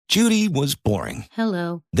Judy was boring.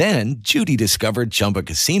 Hello. Then Judy discovered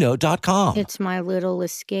ChumbaCasino.com. It's my little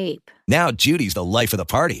escape. Now Judy's the life of the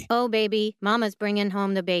party. Oh, baby, mama's bringing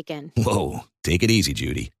home the bacon. Whoa, take it easy,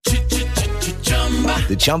 Judy.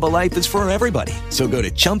 The Chumba life is for everybody. So go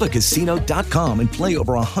to ChumbaCasino.com and play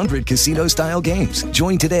over 100 casino-style games.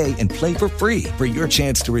 Join today and play for free for your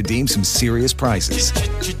chance to redeem some serious prizes.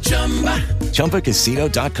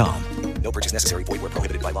 ChumbaCasino.com. No purchase necessary. Void where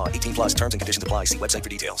prohibited by law. 18 plus terms and conditions apply. See website for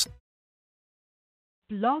details.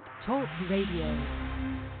 Blog Talk Radio.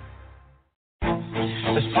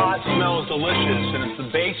 This pot smells delicious, and it's the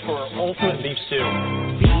base for our ultimate beef stew.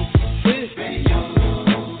 Beef stew.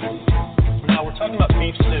 Now we're talking about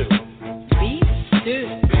beef stew. Beef stew.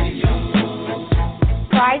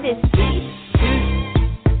 Try this beef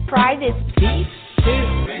stew. Try this beef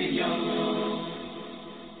stew.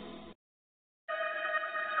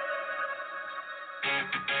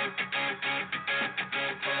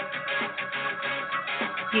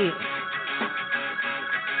 Yeah.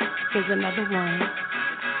 Here's another one.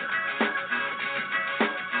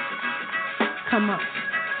 Come on.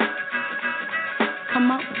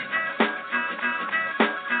 Come on.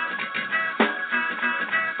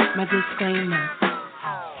 My disclaimer.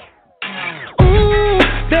 Ooh,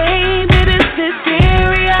 baby, this is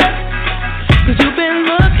serious. 'Cause you've been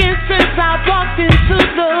looking since I walked into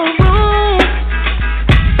the room.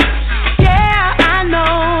 Yeah, I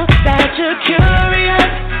know that you're curious.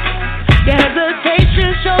 Your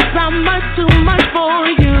hesitation shows I'm much too much for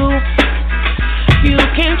you. You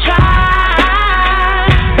can try,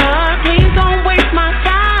 but please don't waste my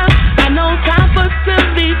time. I know time for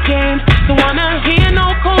silly games. Don't wanna hear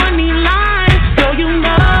no corny lines. So you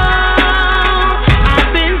know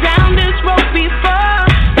I've been down this road before.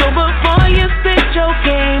 So before you spit your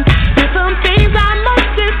game, there's some things I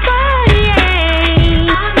must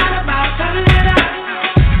explain. I'm not about turning it up,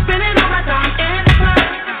 spending all my time in the club.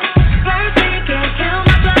 Flirting can't kill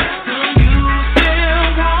my blood. Do you still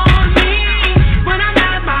want me when I'm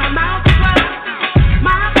out my mouth is closed?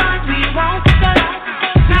 My thoughts we won't discuss.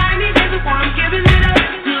 90 days before I'm giving it up.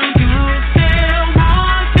 Do you still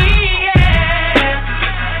want me? Yeah,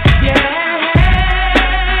 yeah.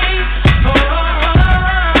 Oh,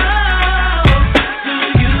 do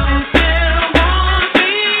you still want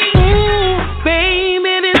me? Ooh,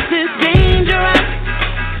 baby, this is dangerous.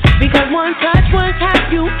 Because one touch would have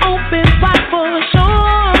you open wide for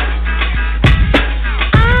sure.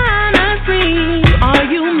 Honestly, are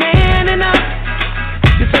you man enough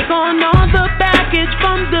to take on all the baggage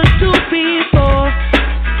from the two people?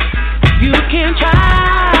 You can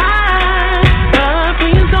try, but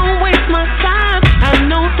please don't waste my time. I have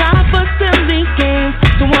no time for silly games.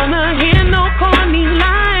 Don't wanna hear no corny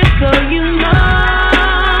lines. So you know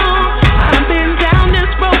I've been down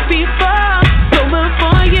this road before. So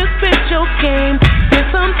before you spit your game, there's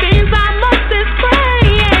some things I must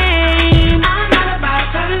explain. I'm not about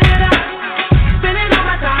turning it up, spending all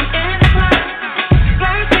my time in the club.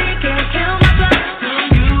 Flirting can't kill my blood. Do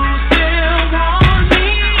you still want me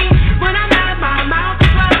when I'm out my mouth is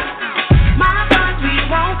closed? My thoughts we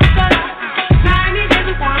won't discuss. 90 days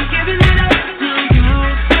before I'm giving it up. Do you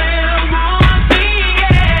still want me?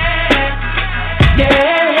 Yeah, yeah.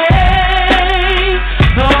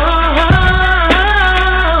 Oh,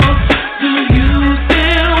 do you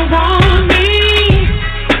still want me?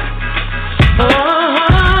 Oh,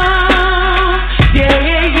 yeah,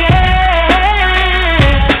 yeah, yeah.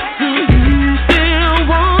 Do you still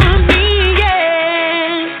want me? Yeah.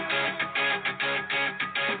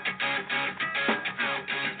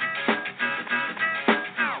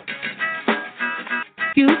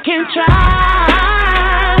 You can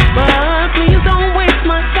try, but please don't waste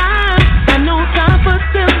my time. I know time for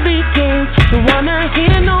silly games. Don't wanna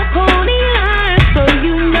hear no pony lines. So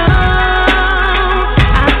you know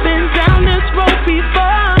I've been down this road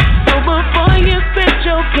before. So before you spit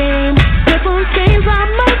your game, there's some things I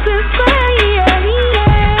must explain.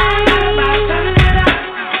 I'm not about turning it up,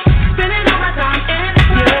 spending all my time in the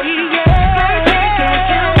club. Flirting can't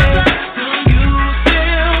kill my blood. Do you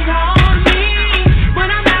still want me when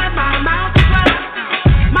I'm out my mouth is closed?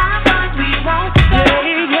 My thoughts we won't discuss.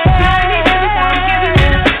 90 days before I'm giving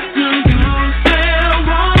it up. Do you still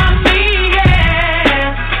want me? Yeah,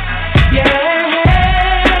 yeah.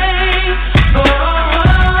 Oh,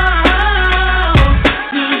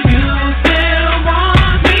 do you still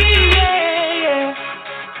want me? Yeah.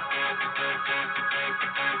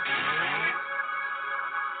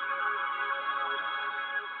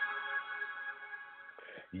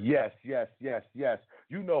 Yes, yes, yes, yes.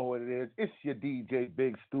 You know who it is. It's your DJ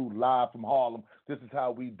Big Stu live from Harlem. This is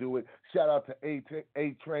how we do it. Shout out to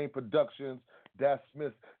A-Train Productions. That's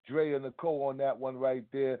Miss Drea Nicole on that one right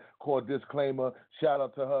there called Disclaimer. Shout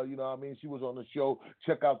out to her, you know what I mean? She was on the show.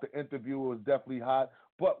 Check out the interview. It was definitely hot.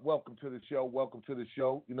 But welcome to the show. Welcome to the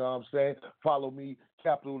show. You know what I'm saying? Follow me,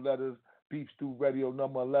 capital letters, Beef Stew Radio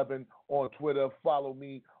number 11 on Twitter. Follow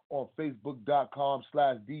me on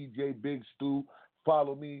Facebook.com/DJ Big Stew.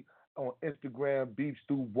 Follow me on Instagram, Beef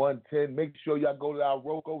Stew 110. Make sure y'all go to our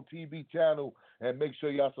Roku TV channel and make sure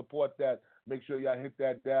y'all support that. Make sure y'all hit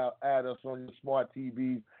that dial, add us on your smart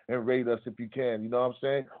TVs, and rate us if you can. You know what I'm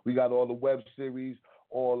saying? We got all the web series,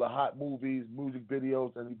 all the hot movies, music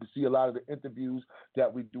videos, and you can see a lot of the interviews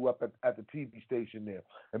that we do up at the TV station there.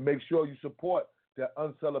 And make sure you support that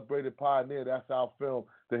Uncelebrated Pioneer. That's our film,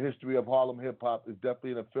 The History of Harlem Hip Hop. Is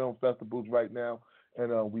definitely in the film festivals right now,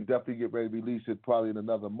 and we definitely get ready to release it probably in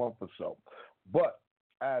another month or so. But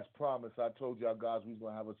as promised, I told y'all guys we was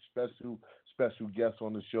going to have a special guest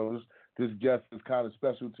on the show. This guest is kind of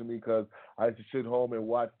special to me because I used to sit home and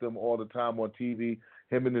watch them all the time on TV,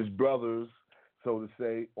 him and his brothers, so to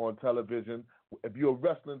say, on television. If you're a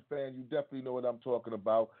wrestling fan, you definitely know what I'm talking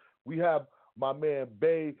about. We have my man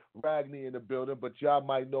Bay Ragni in the building, but y'all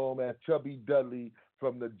might know him as Chubby Dudley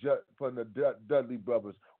from the Dudley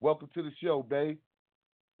brothers. Welcome to the show, Bay.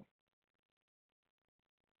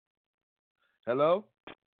 Hello?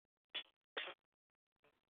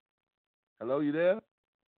 Hello, you there?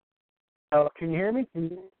 Can you hear me?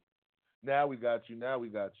 Now we got you.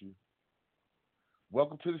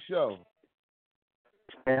 Welcome to the show.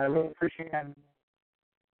 Yeah, I really appreciate it.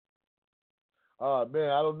 Man,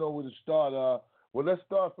 I don't know where to start. Well, let's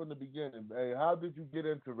start from the beginning. Hey, how did you get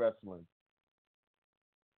into wrestling?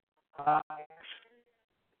 I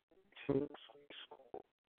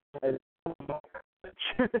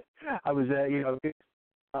was,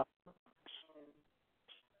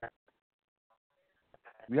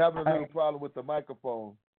 We having a little problem with the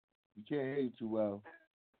microphone. You can't hear you too well.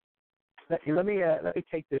 Let me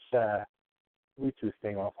take this Bluetooth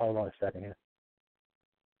thing off. Hold on a second here.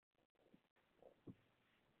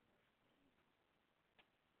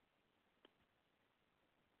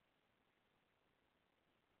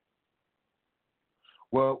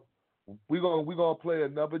 Well, we're gonna play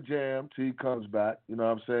another jam till he comes back. You know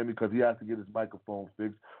what I'm saying? Because he has to get his microphone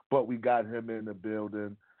fixed. But we got him in the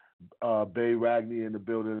building. Bay Ragni in the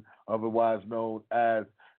building, otherwise known as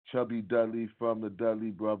Chubby Dudley from the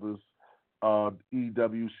Dudley Brothers,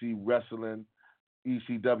 ECW Wrestling,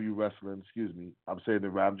 excuse me. I'm saying it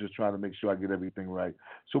right. I'm just trying to make sure I get everything right.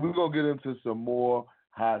 So we're going to get into some more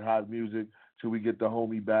hot music till we get the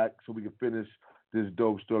homie back so we can finish this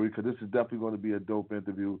dope story, because this is definitely going to be a dope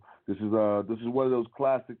interview. This is one of those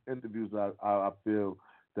classic interviews I feel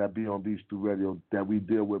that be on Beef Stew Radio that we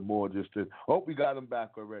deal with more just to... Oh, we got him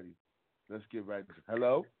back already. Let's get right to it.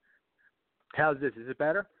 Hello? How's this? Is it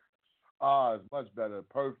better? It's much better.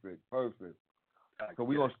 Perfect. So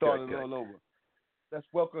we're going to start it all over. Let's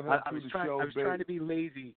welcome him to the show. I was trying to be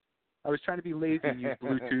lazy. And use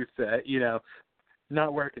Bluetooth,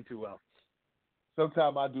 not working too well.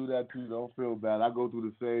 Sometimes I do that too. Don't feel bad. I go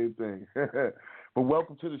through the same thing. But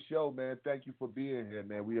welcome to the show, man. Thank you for being here,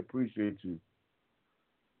 man. We appreciate you.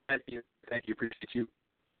 Thank you. Appreciate you.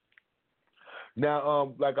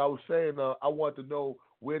 Now, like I was saying, I want to know,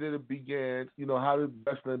 where did it begin? How did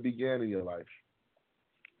wrestling begin in your life?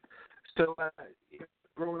 So,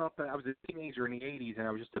 growing up, I was a teenager in the 80s, and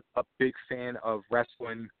I was just a big fan of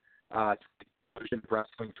wrestling,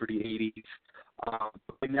 wrestling through the 80s. I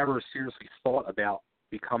never seriously thought about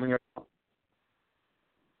becoming I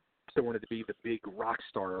still wanted to be the big rock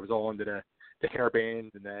star. I was all into the hair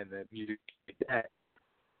bands and then the music like that.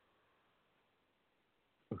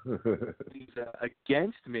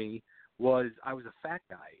 Against me was I was a fat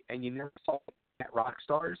guy, and you never saw fat rock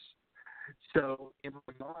stars. So in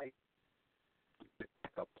my mind,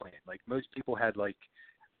 backup plan. Like most people had like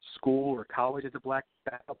school or college as a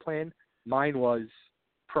backup plan. Mine was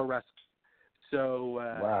pro wrestling. So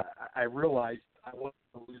wow. I realized I wanted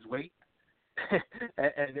to lose weight,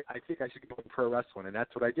 and I think I should go into pro wrestling, and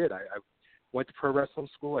that's what I did. I went to pro wrestling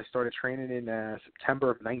school. I started training in September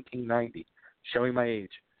of 1990. Showing my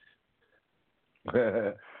age.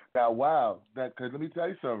 Now, wow! Because let me tell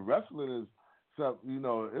you something. Wrestling is something.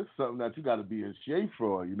 It's something that you got to be in shape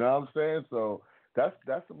for. You know what I'm saying? So that's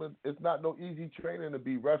something. It's not no easy training to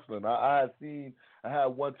be wrestling. I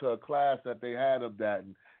had went to a class that they had of that,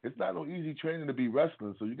 and it's not no easy training to be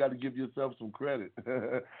wrestling. So you got to give yourself some credit,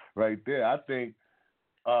 right there. I think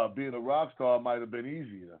being a rock star might have been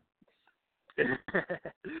easier.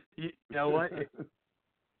 You know what?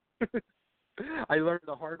 I learned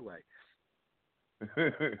the hard way.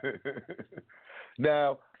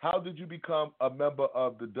 Now, how did you become a member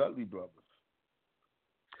of the Dudley Brothers?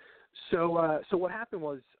 So what happened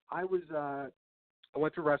was I went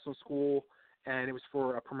to wrestling school, and it was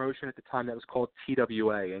for a promotion at the time that was called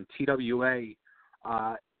TWA. And TWA,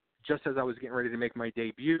 just as I was getting ready to make my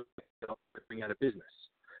debut, going out of business.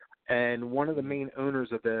 And one of the main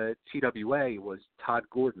owners of the TWA was Todd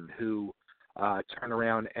Gordon, who turned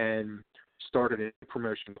around and started a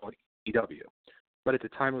promotion called ECW. But at the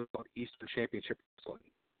time, it was called Eastern Championship Wrestling.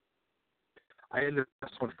 I ended up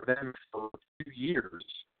wrestling for them for 2 years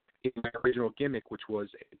in my original gimmick, which was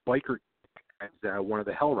a biker as one of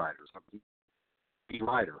the Hell Riders, a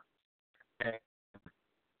rider. And at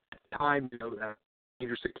the time,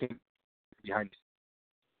 Dangerous came behind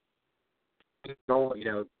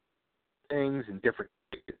things and different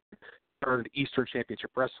turned Eastern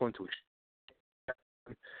Championship Wrestling to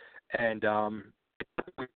and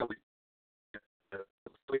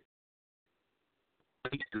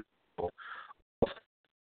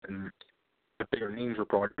the bigger names were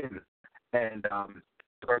brought in, and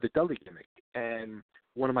started the Dudley gimmick. And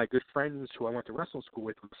one of my good friends who I went to wrestling school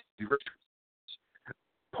with was Steve Richards,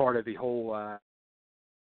 part of the whole.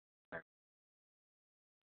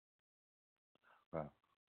 Wow.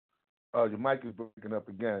 Your mic is breaking up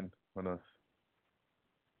again on us.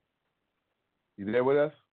 You there with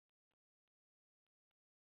us?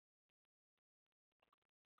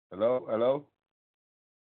 Hello? Hello?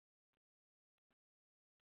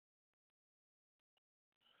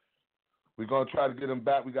 We're going to try to get him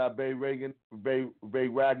back. We got Ray Ragni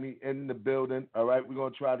in the building. All right, we're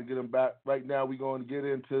going to try to get him back. Right now, we're going to get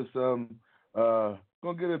into some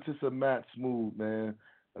Matt Smooth, man.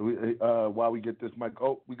 While we get this mic.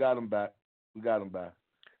 Oh, we got him back.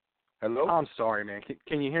 Hello? I'm sorry, man.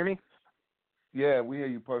 Can you hear me? Yeah, we hear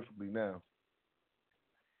you perfectly now.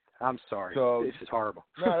 I'm sorry. So, this is horrible.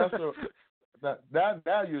 No, that's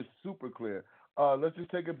now you're super clear. Let's just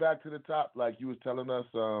take it back to the top, like you was telling us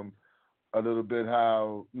a little bit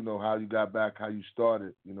how you got back, how you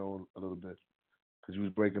started, a little bit, because you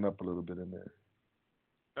was breaking up a little bit in there.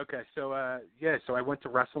 Okay, so I went to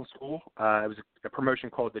wrestling school. It was a promotion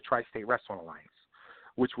called the Tri-State Wrestling Alliance,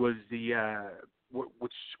 which was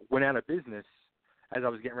which went out of business as I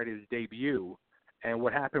was getting ready to debut. And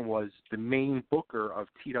what happened was the main booker of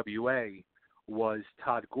TWA was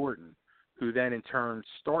Todd Gordon, who then in turn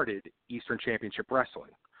started Eastern Championship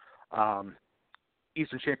Wrestling.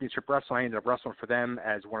 Eastern Championship Wrestling, I ended up wrestling for them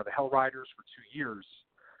as one of the Hell Riders for 2 years.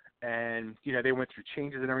 And, they went through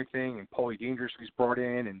changes and everything, and Paulie Dangerous was brought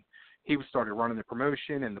in, and he started running the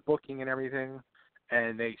promotion and the booking and everything.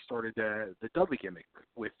 And they started the Dudley gimmick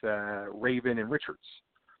with Raven and Richards.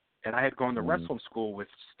 And I had gone to wrestling school with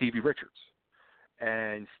Stevie Richards.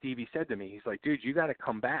 And Stevie said to me, he's like, dude, you got to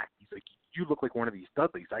come back. He's like, you look like one of these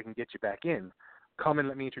Dudleys. I can get you back in. Come and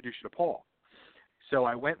let me introduce you to Paul. So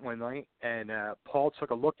I went one night, and Paul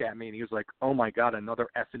took a look at me, and he was like, oh, my God, another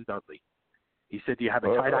effing Dudley. He said, do you have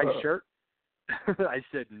a tie-dye shirt? I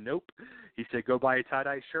said, nope. He said, go buy a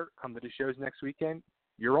tie-dye shirt. Come to the shows next weekend.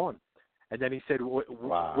 You're on. And then he said, what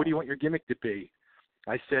do you want your gimmick to be?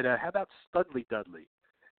 I said, how about Studley Dudley?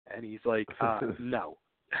 And he's like, no.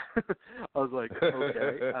 I was like,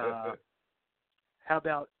 okay. How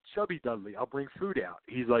about Chubby Dudley? I'll bring food out.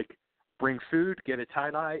 He's like, bring food, get a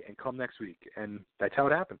tie-dye, and come next week. And that's how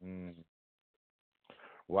it happened.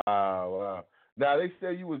 Wow. Now, they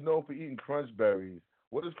say you was known for eating crunch berries.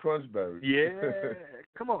 What is crunch berries? Yeah.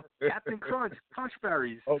 Come on. Captain Crunch. Crunch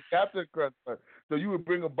berries. Oh, Captain Crunch. So you would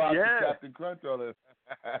bring a box of Captain Crunch on it.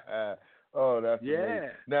 Oh, that's amazing.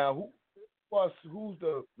 Now, now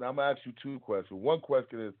I'm going to ask you two questions. One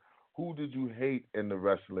question is, who did you hate in the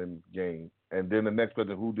wrestling game? And then the next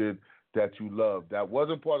question, who did that you loved? That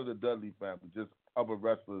wasn't part of the Dudley family, just other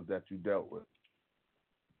wrestlers that you dealt with.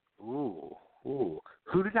 Ooh. Who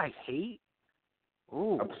did I hate?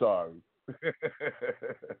 Ooh. I'm sorry.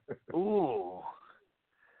 Ooh.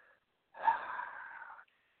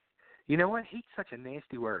 You know what? Hate's such a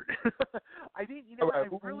nasty word. I didn't, right,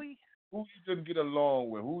 who you didn't get along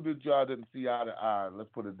with? Who did y'all didn't see eye to eye? Let's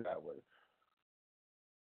put it that way.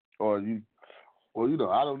 Or I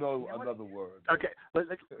don't know another word. Okay, let's.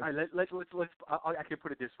 I can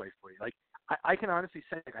put it this way for you. Like, I can honestly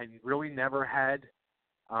say I really never had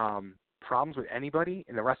problems with anybody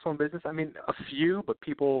in the wrestling business. I mean, a few, but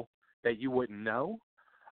people that you wouldn't know.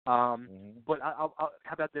 But how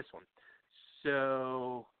about this one?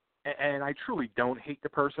 So, and I truly don't hate the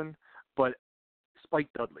person, but Spike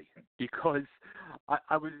Dudley, because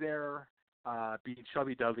I was there being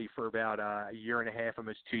Chubby Dudley for about a year and a half,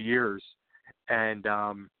 almost 2 years, and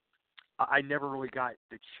I never really got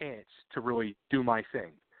the chance to really do my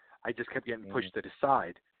thing. I just kept getting pushed to the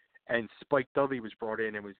side. and Spike Dudley was brought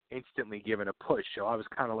in and was instantly given a push. So I was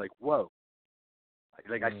kind of like, whoa.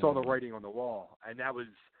 Like I saw the writing on the wall, and that was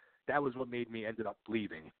what made me ended up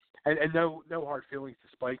leaving. And no hard feelings to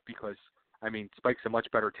Spike, because I mean Spike's a much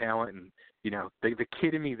better talent, and the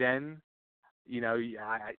kid in me then, you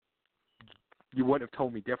wouldn't have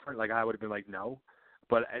told me different. Like I would have been like no,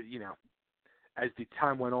 but as the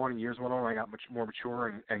time went on and years went on, I got much more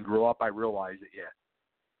mature and grew up. I realized that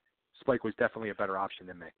Spike was definitely a better option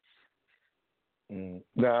than me.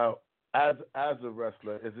 Now, as a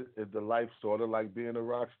wrestler, is the life sort of like being a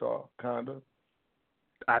rock star, kind of?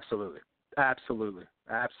 Absolutely. It's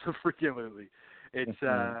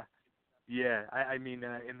I mean,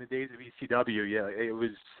 in the days of ECW,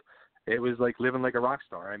 it was like living like a rock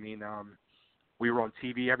star. I mean, we were on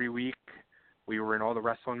TV every week. We were in all the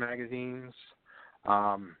wrestling magazines.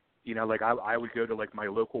 Like I would go to like my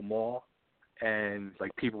local mall, and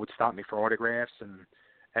like people would stop me for autographs, and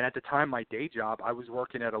at the time, my day job, I was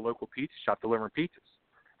working at a local pizza shop delivering pizzas.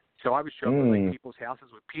 So I would show up at like people's houses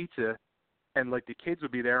with pizza, and like the kids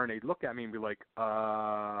would be there, and they'd look at me and be like,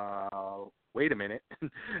 wait a minute,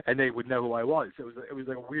 and they would know who I was. It was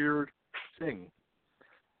like a weird thing.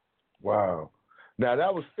 Wow. Now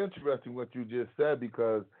that was interesting what you just said,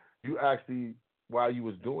 because you actually, while you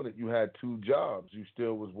was doing it, you had 2 jobs. You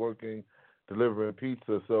still was working delivering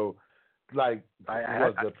pizza. So, like,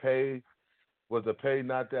 was the pay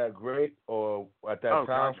not that great, or at that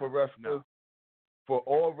time for wrestlers? No. For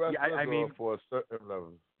all wrestlers, or for a certain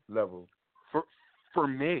level? For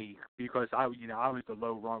me, because I was the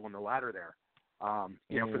low rung on the ladder there.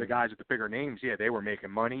 For the guys with the bigger names, they were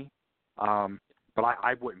making money, but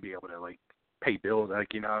I wouldn't be able to like pay bills. Like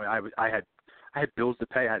I had bills to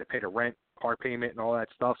pay. I had to pay the rent, car payment, and all that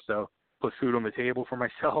stuff. So put food on the table for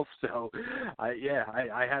myself. So I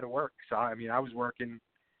had to work. So I mean, I was working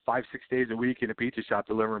 5-6 days a week in a pizza shop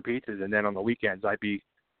delivering pizzas, and then on the weekends I'd be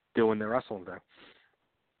doing the wrestling thing.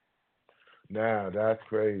 Now that's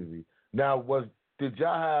crazy. Now did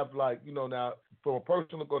y'all have like, now from a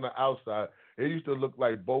person looking on the outside, it used to look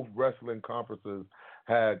like both wrestling conferences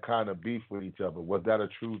had kind of beef with each other. Was that a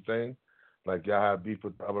true thing? Like y'all had beef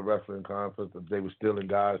with the other wrestling conference, if they were stealing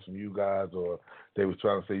guys from you guys, or they was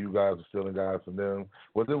trying to say you guys were stealing guys from them?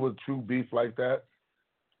 Was it a true beef like that?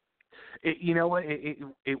 You know what? It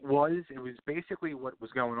was basically what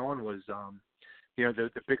was going on was,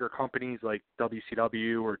 the bigger companies like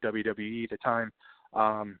WCW or WWE at the time,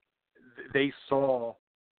 they saw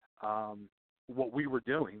what we were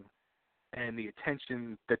doing and the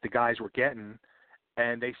attention that the guys were getting,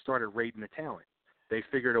 and they started raiding the talent. They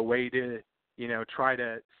figured a way to, try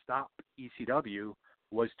to stop ECW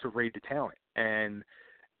was to raid the talent. And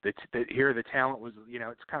here the talent was,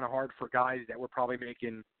 it's kind of hard for guys that were probably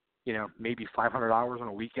making, maybe $500 on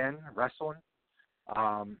a weekend wrestling,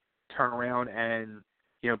 turn around and,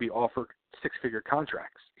 be offered 6-figure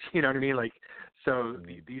contracts. You know what I mean? Like, so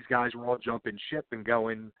these guys were all jumping ship and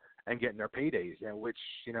going and getting their paydays, which,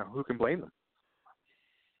 who can blame them?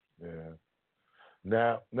 Yeah.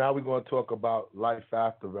 Now we're going to talk about life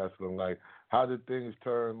after wrestling. Like, how did things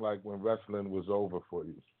turn, like, when wrestling was over for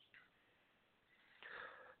you?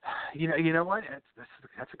 You know what?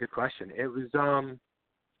 That's a good question. It was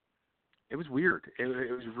weird. It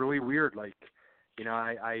was really weird. Like,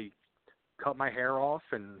 I cut my hair off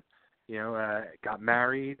and, got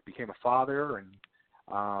married, became a father, and,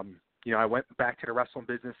 I went back to the wrestling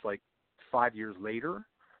business like 5 years later.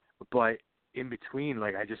 But in between,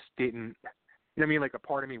 like, I just didn't, like a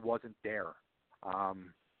part of me wasn't there.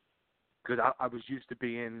 Because I was used to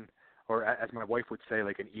being, or as my wife would say,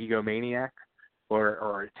 like an egomaniac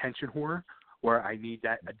or attention whore, where I need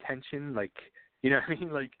that attention, like,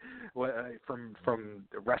 like from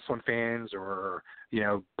wrestling fans, or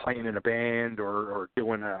playing in a band, or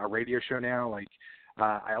doing a radio show now. Like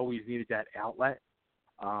I always needed that outlet.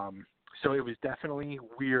 So it was definitely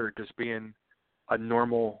weird just being a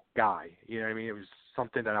normal guy. It was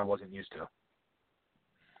something that I wasn't used to.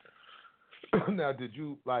 Now, did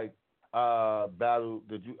you battle?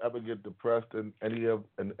 Did you ever get depressed in any of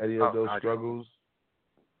those struggles?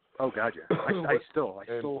 Oh God, yeah.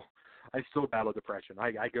 I still battle depression.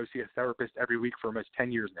 I go see a therapist every week for almost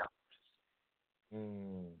 10 years now.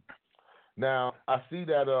 Now I see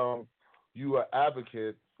that you are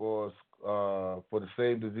advocate for the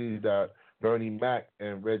same disease that Bernie Mac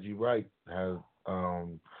and Reggie Wright has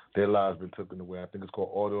their lives been taken away. I think it's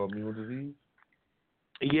called autoimmune disease.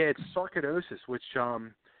 Yeah, it's sarcoidosis, which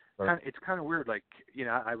it's kind of weird. Like,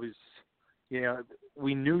 I was,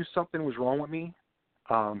 we knew something was wrong with me.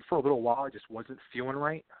 For a little while, I just wasn't feeling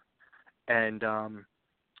right. And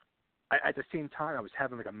at the same time, I was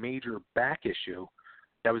having like a major back issue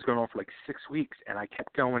that was going on for like 6 weeks, and I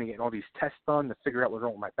kept going and getting all these tests done to figure out what's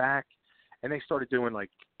wrong with my back. And they started doing like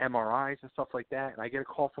MRIs and stuff like that. And I get a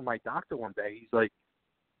call from my doctor one day. He's like,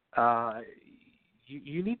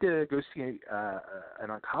 you need to go see an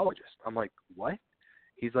oncologist. I'm like, what?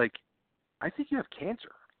 He's like, I think you have cancer.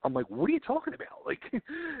 I'm like, what are you talking about? Like,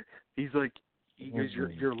 he goes,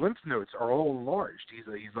 your lymph nodes are all enlarged. He's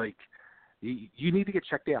like, you need to get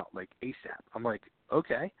checked out, like ASAP. I'm like,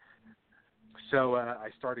 okay. So I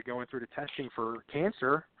started going through the testing for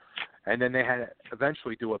cancer, and then they had to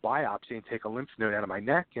eventually do a biopsy and take a lymph node out of my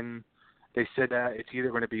neck, and they said it's either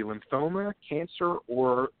going to be lymphoma, cancer,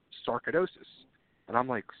 or sarcoidosis. And I'm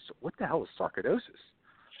like, so what the hell is sarcoidosis?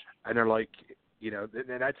 And they're like, and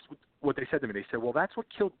that's what they said to me. They said, well, that's what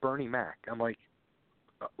killed Bernie Mac. I'm like,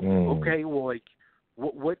 okay, well, like,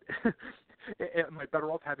 what am I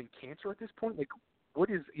better off having cancer at this point? Like, what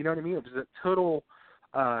is, you know what I mean? It was a total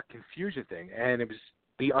confusion thing, and it was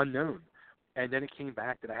the unknown. And then it came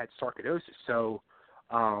back that I had sarcoidosis. So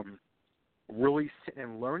really sitting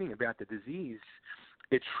and learning about the disease,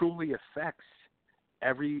 it truly affects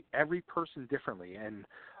every person differently. And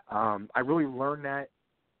I really learned that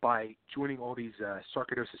by joining all these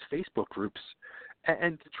sarcoidosis Facebook groups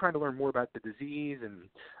and trying to learn more about the disease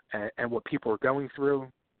and what people are going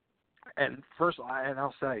through. And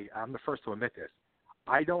I'll say, I'm the first to admit this,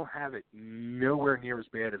 I don't have it nowhere near as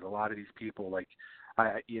bad as a lot of these people. Like,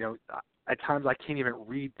 at times I can't even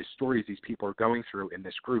read the stories these people are going through in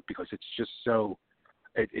this group because it's just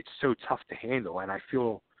it's so tough to handle. And I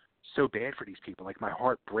feel so bad for these people. Like, my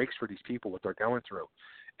heart breaks for these people, what they're going through.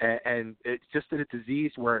 And it's just a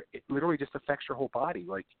disease where it literally just affects your whole body,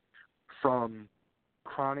 like from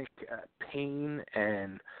chronic pain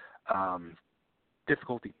and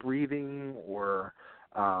difficulty breathing or,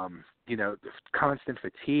 constant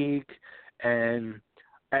fatigue. And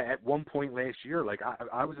at one point last year, like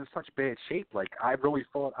I was in such bad shape, like I really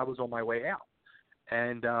thought I was on my way out.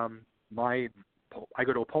 And I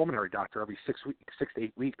go to a pulmonary doctor every 6 to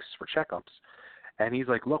 8 weeks for checkups. And he's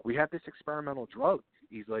like, look, we have this experimental drug.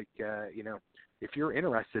 He's like, if you're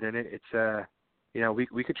interested in it, it's,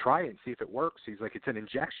 we could try it and see if it works. He's like, it's an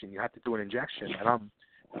injection. You have to do an injection. And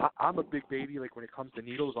I'm a big baby. Like, when it comes to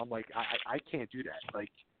needles, I'm like, I can't do that.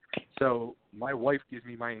 Like, so my wife gives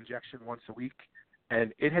me my injection once a week,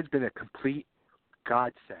 and it has been a complete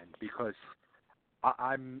godsend because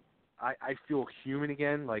I feel human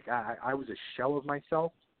again. Like, I was a shell of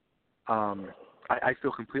myself. I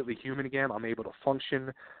feel completely human again. I'm able to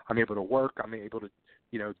function. I'm able to work. I'm able to,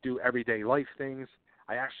 do everyday life things.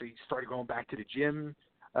 I actually started going back to the gym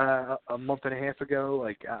a month and a half ago.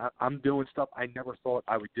 Like, I'm doing stuff I never thought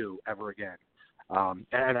I would do ever again.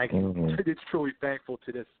 And it's truly thankful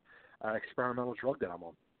to this experimental drug that I'm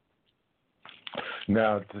on.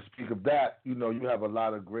 Now, to speak of that, you have a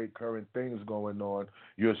lot of great current things going on.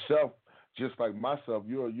 Yourself, just like myself,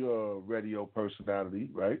 you're a radio personality,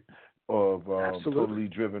 right? Of Totally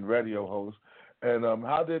Driven radio host. And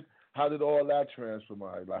how did all that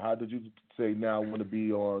transpire? Like, how did you say now I want to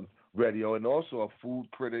be on radio and also a food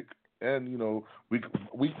critic? And we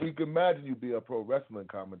can imagine you be a pro wrestling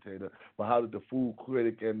commentator, but how did the food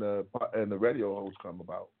critic and the radio host come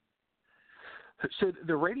about? So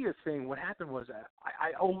the radio thing, what happened was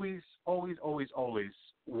I always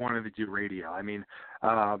wanted to do radio. I mean,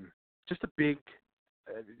 just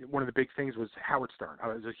one of the big things was Howard Stern. I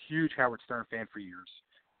was a huge Howard Stern fan for years.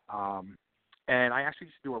 And I actually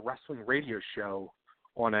used to do a wrestling radio show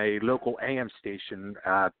on a local AM station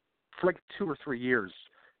for like 2 or 3 years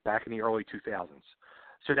back in the early 2000s.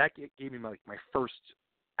 So that gave me my first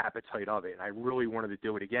appetite of it, and I really wanted to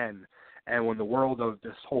do it again. And when the world of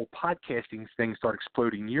this whole podcasting thing started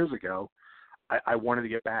exploding years ago, I wanted to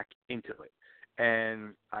get back into it.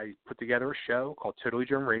 And I put together a show called Totally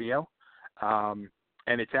Driven Radio, and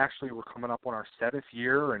it's actually, we're coming up on our 7th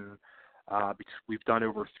year, and we've done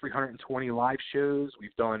over 320 live shows.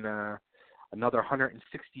 We've done another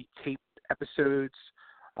 160 taped episodes,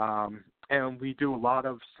 and we do a lot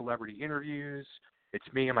of celebrity interviews. It's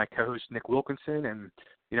me and my co-host Nick Wilkinson, and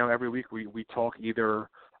every week we talk either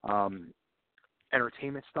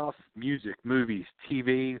entertainment stuff, music, movies,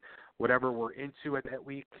 TV, whatever we're into at that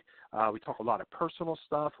week. We talk a lot of personal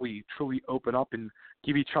stuff. We truly open up and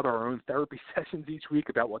give each other our own therapy sessions each week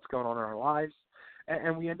about what's going on in our lives.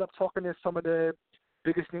 And we end up talking to some of the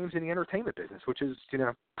biggest names in the entertainment business, which is,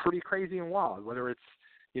 pretty crazy and wild, whether it's,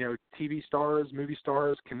 TV stars, movie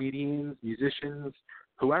stars, comedians, musicians,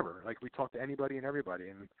 whoever. Like, we talk to anybody and everybody,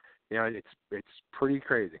 and, it's pretty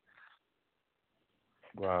crazy.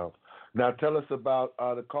 Wow. Now tell us about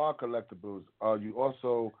the car collectibles. You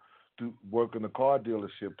also work in the car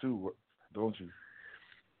dealership too, don't you?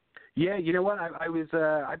 Yeah, you know what?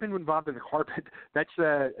 I've been involved in the car. That's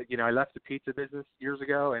I left the pizza business years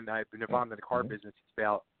ago, and I've been involved in the car business. It's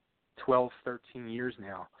about 12, 13 years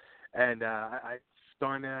now, and I've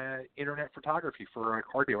done internet photography for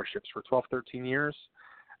car dealerships for 12, 13 years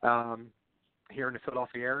here in the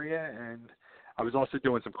Philadelphia area, and I was also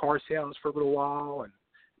doing some car sales for a little while.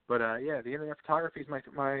 But the internet photography is my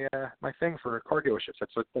thing for car dealerships.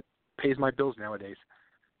 That's what pays my bills nowadays.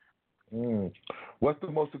 What's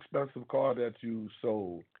the most expensive car that you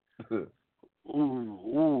sold?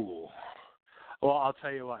 Ooh. Well, I'll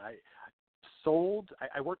tell you what.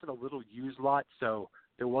 I worked at a little used lot, so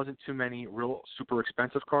there wasn't too many real super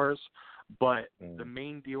expensive cars. But the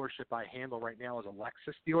main dealership I handle right now is a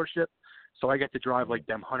Lexus dealership, so I get to drive like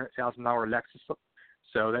them $100,000 Lexus.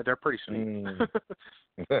 So they're pretty sweet.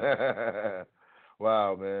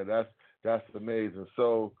 Wow, man, that's amazing.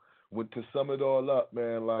 So, to sum it all up,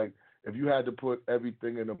 man, like, if you had to put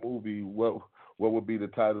everything in a movie, what would be the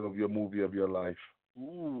title of your movie of your life?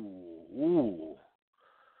 Ooh,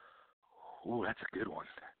 that's a good one.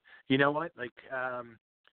 You know what? Like,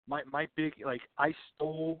 my big, like, I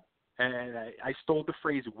stole the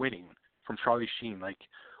phrase "winning" from Charlie Sheen. Like,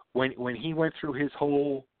 when he went through his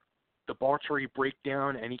whole debauchery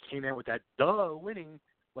breakdown and he came out with that winning.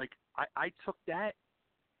 Like, I took that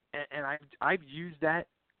and I've used that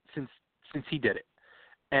since he did it.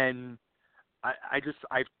 And I've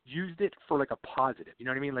used it for like a positive, you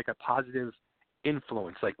know what I mean? Like a positive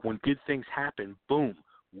influence. Like when good things happen, boom,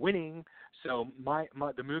 winning. So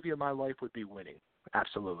the movie of my life would be Winning.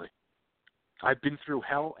 Absolutely. I've been through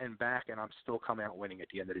hell and back, and I'm still coming out winning at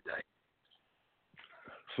the end of the day.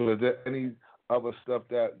 So is there any other stuff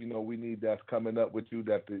that we need that's coming up with you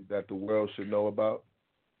that the world should know about?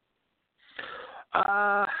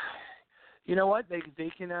 You know what? They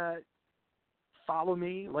can follow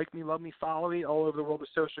me, like me, love me, follow me all over the world of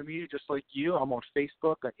social media, just like you. I'm on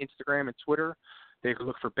Facebook, on Instagram, and Twitter. They can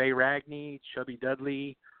look for Bay Ragni, Chubby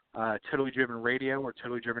Dudley, Totally Driven Radio, or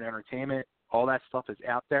Totally Driven Entertainment. All that stuff is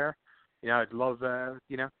out there. I'd love,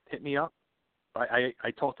 hit me up.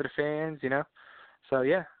 I talk to the fans, So,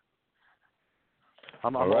 yeah.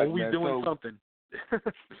 I'm always doing something.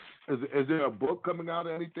 Is there a book coming out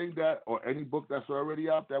or anything or any book that's already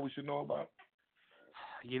out that we should know about?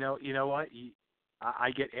 You know what?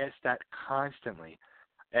 I get asked that constantly,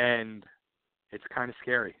 and it's kind of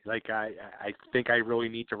scary. Like, I think I really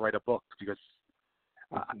need to write a book because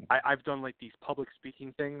I've done, like, these public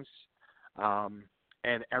speaking things,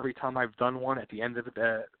 and every time I've done one, at the end of it,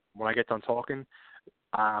 when I get done talking,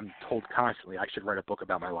 I'm told constantly I should write a book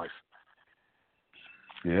about my life.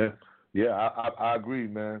 Yeah, I agree,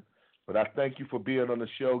 man. But I thank you for being on the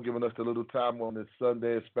show, giving us a little time on this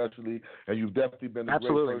Sunday especially, and you've definitely been a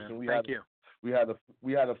great person. Man. Thank you. We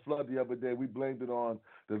had a flood the other day. We blamed it on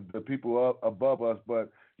the people above us,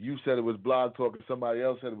 but you said it was Blog Talk, and somebody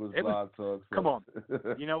else said it was Blog Talk. So. Come on.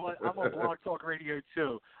 You know what? I'm on Blog Talk Radio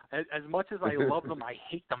too. As much as I love them, I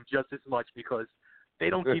hate them just as much because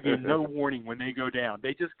they don't give you no warning when they go down.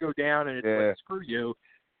 They just go down, and it's like, screw you.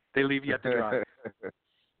 They leave you at the dry.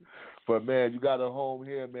 But, man, you got a home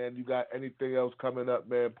here, man. You got anything else coming up,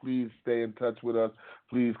 man, please stay in touch with us.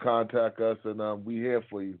 Please contact us, and we're here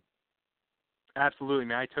for you. Absolutely,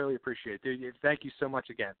 man. I totally appreciate it. Dude, thank you so much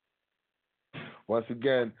again. Once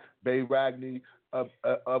again, Bay Ragni,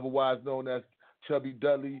 otherwise known as Chubby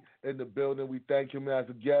Dudley, in the building. We thank him as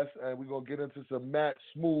a guest, and we're going to get into some Matt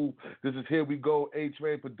Smooth. This is Here We Go,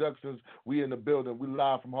 A-Train Productions. We in the building. We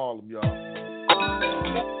live from Harlem, y'all.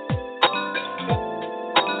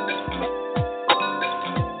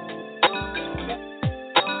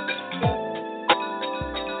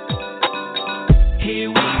 Here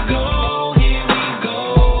we go, here we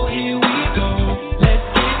go, here we go. Let's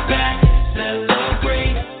get back,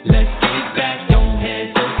 celebrate. Let's get back, don't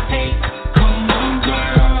hesitate. Come on,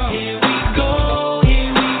 girl. Here we go,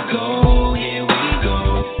 here we go, here we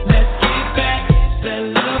go. Let's get back,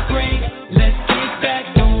 celebrate. Let's get back,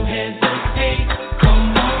 don't hesitate.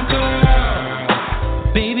 Come on,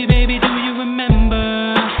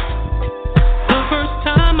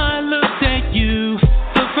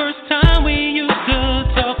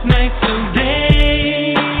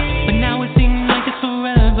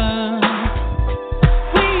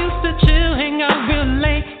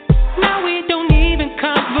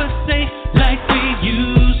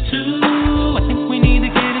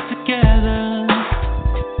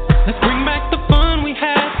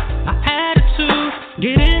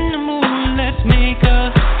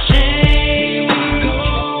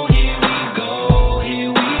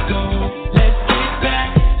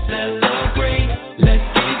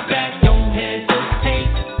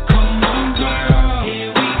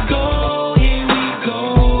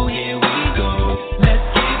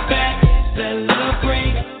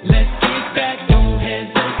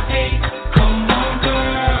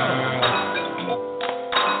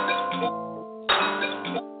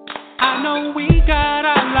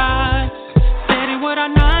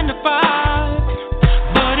 survive.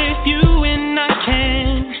 But if you and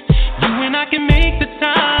I can make the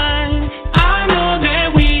time, I know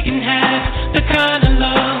that we can have the kind of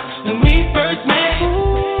love when we first met.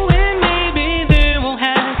 Ooh, and maybe then we'll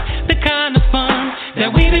have the kind of fun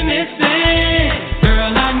that we've been missing.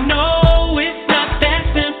 Girl, I know it's not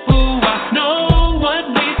that simple. I know what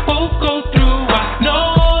we both go through. I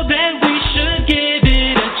know that we should give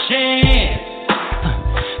it a chance.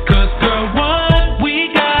 'Cause girl, what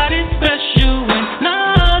we got is special and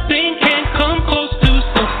nothing can come close to.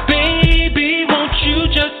 So baby, won't you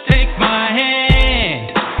just take my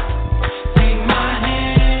hand? Take my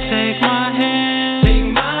hand. Take my hand. Take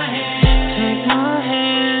my hand. Take my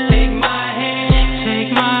hand. Take my hand.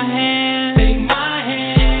 Take my hand. Take my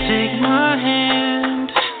hand. Take my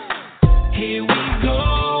hand. Here we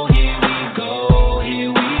go. Here we go.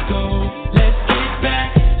 Here we go. Let's get back.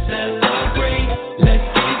 Celebrate. Let's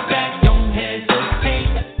get back. Don't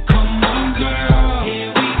hesitate. Come on, girl.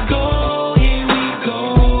 Here we go. Here we go.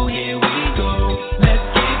 Here we go. Let's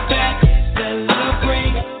get back.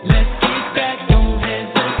 Celebrate. Let's get back. Don't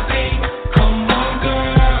hesitate. Come on,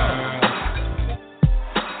 girl.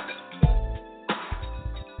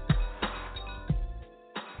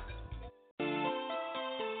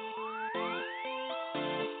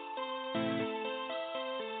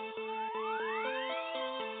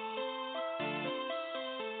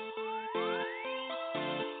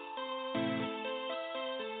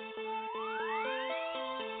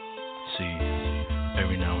 See,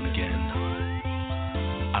 every now and again,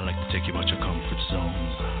 I like to take you out your comfort zone.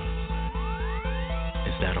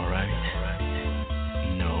 Is that alright?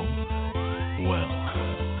 No? Well,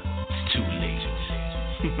 it's too late.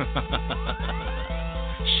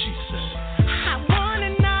 She said, I want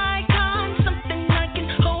an icon, something I can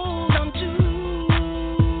hold on to.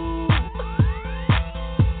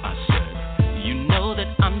 I said, You know that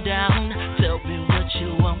I'm down. Tell me what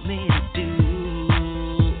you want me to do.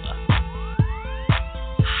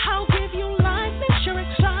 I'll give you life, make sure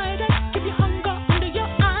excited. Give you hunger under your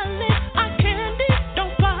eyelid. I candy,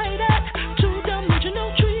 don't buy that.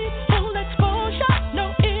 Two-dimensional treat, full exposure,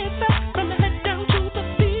 no effect. From the head down to the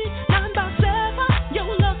feet. 9x7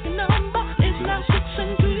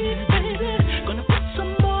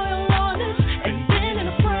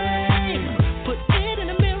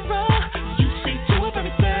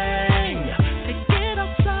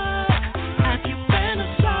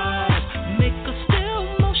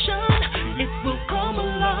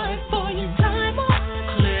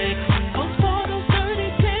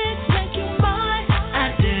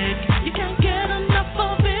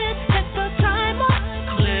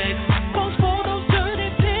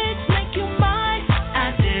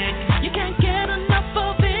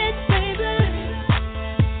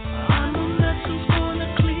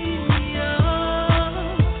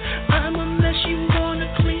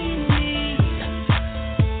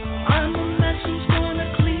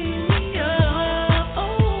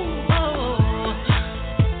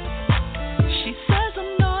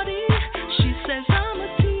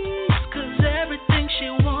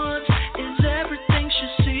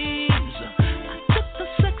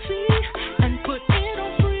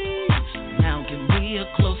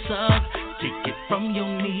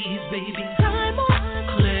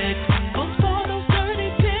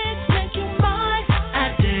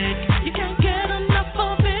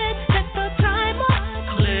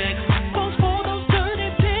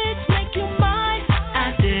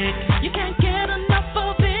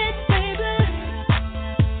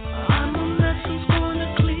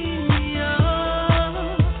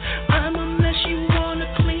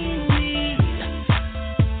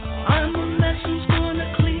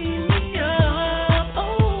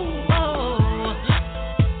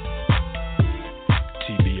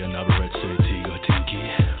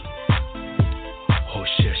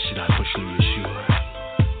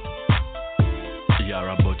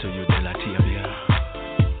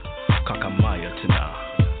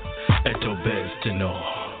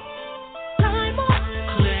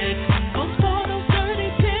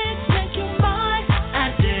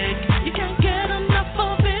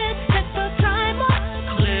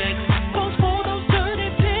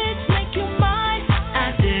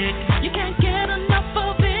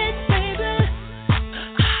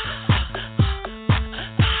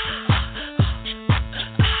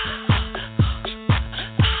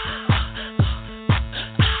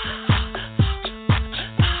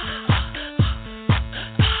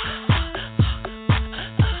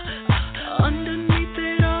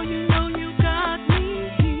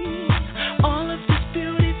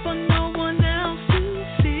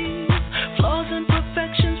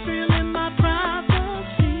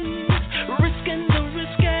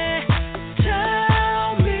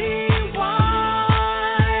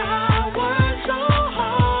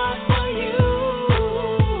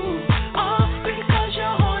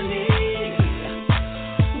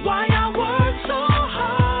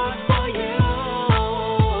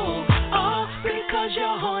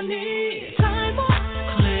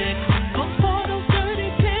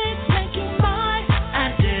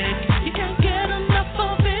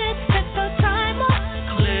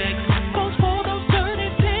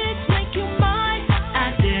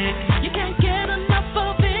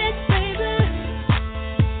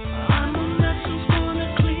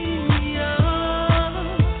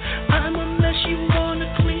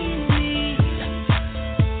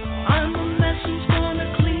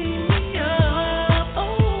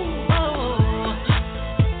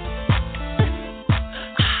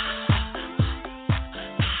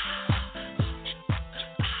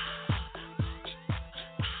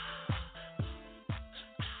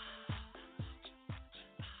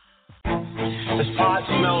 This pot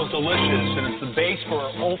smells delicious, and it's the base for our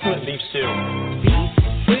ultimate beef stew.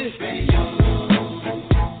 Beef stew.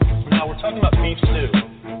 Now we're talking about beef stew.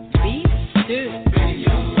 Beef stew.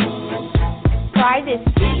 Try this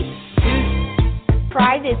beef stew.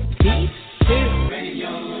 Try this beef stew.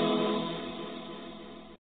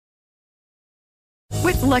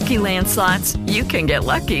 With Lucky Land Slots, you can get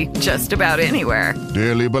lucky just about anywhere.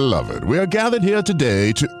 Dearly beloved, we are gathered here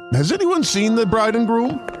today to... Has anyone seen the bride and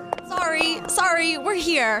groom? Sorry, we're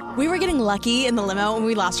here. We were getting lucky in the limo and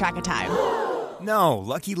we lost track of time. No,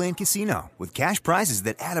 Lucky Land Casino, with cash prizes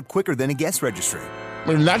that add up quicker than a guest registry.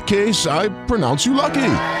 In that case, I pronounce you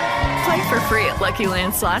lucky. Play for free at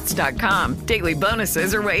LuckyLandSlots.com. Daily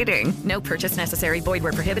bonuses are waiting. No purchase necessary. Void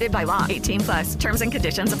where prohibited by law. 18+. Terms and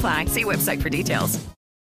conditions apply. See website for details.